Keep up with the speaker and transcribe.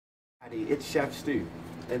It's Chef Stew,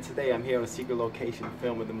 and today I'm here on a secret location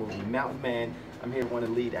filming the movie Mountain Man. I'm here with one of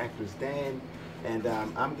the lead actors, Dan, and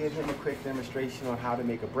I'm giving him a quick demonstration on how to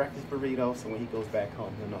make a breakfast burrito, so when he goes back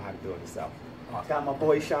home, he'll know how to do it himself. Awesome. Got my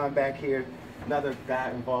boy Sean back here, another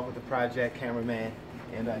guy involved with the project, cameraman.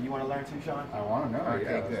 And you want to learn too, Sean? I want to know. Okay,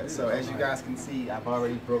 yeah, good. So as you guys can see, I've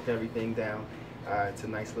already broke everything down. It's a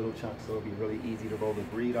nice little chunk, so it'll be really easy to roll the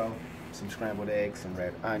burrito. Some scrambled eggs, some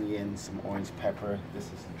red onions, some orange pepper. This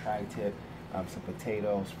is some tri-tip, some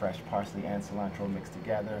potatoes, fresh parsley and cilantro mixed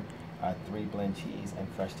together, 3 blend cheese, and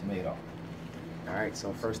fresh tomato. All right,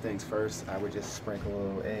 so first things first, I would just sprinkle a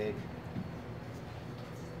little egg.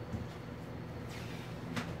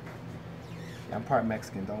 Yeah, I'm part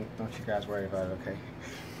Mexican. Don't you guys worry about it,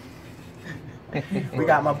 okay? We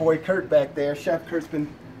got my boy Kurt back there. Chef Kurt's been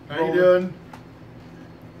How you doing?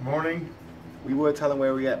 Morning. We would tell him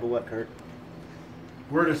where we at, but what, Kurt?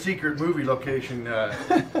 We're at a secret movie location.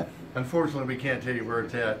 Unfortunately, we can't tell you where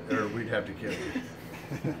it's at, or we'd have to kill you.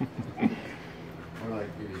 We're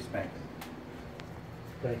like, give you a spank.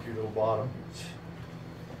 Thank you, little bottom.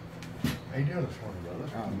 How you doing this morning, brother?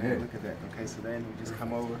 Oh man, look at that. Okay, so then we just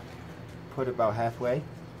come over, put it about halfway,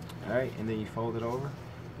 all right, and then you fold it over,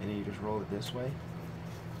 and then you just roll it this way,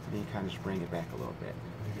 and then you kind of just bring it back a little bit.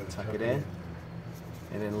 Tuck it in,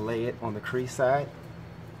 and then lay it on the crease side,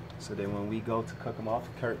 so that when we go to cook them off,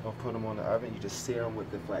 Kurt will put them on the oven, you just sear them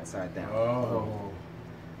with the flat side down. Oh.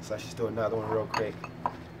 So let's just do another one real quick.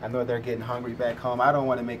 I know they're getting hungry back home. I don't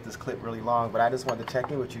want to make this clip really long, but I just wanted to check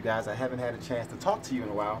in with you guys. I haven't had a chance to talk to you in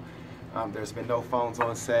a while. There's been no phones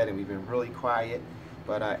on set, and we've been really quiet.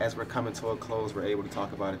 But as we're coming to a close, we're able to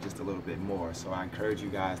talk about it just a little bit more. So I encourage you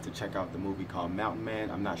guys to check out the movie called Mountain Man.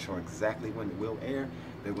 I'm not sure exactly when it will air,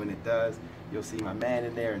 but when it does, you'll see my man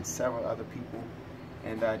in there and several other people.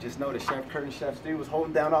 And just know that Chef Kurt and Chef Stew was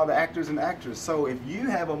holding down all the actors and actresses. So if you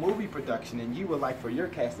have a movie production and you would like for your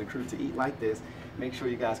cast and crew to eat like this, make sure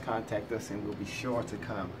you guys contact us, and we'll be sure to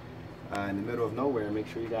come in the middle of nowhere and make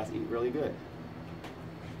sure you guys eat really good.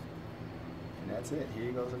 And that's it.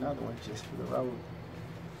 Here goes another one just for the road.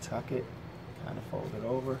 Tuck it, kind of fold it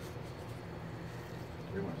over,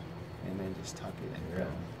 and then just tuck it and go.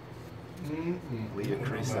 Leave it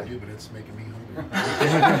crease. I do, but it's making me hungry.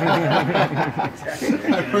 Exactly.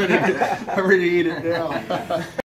 I'm ready to eat it now.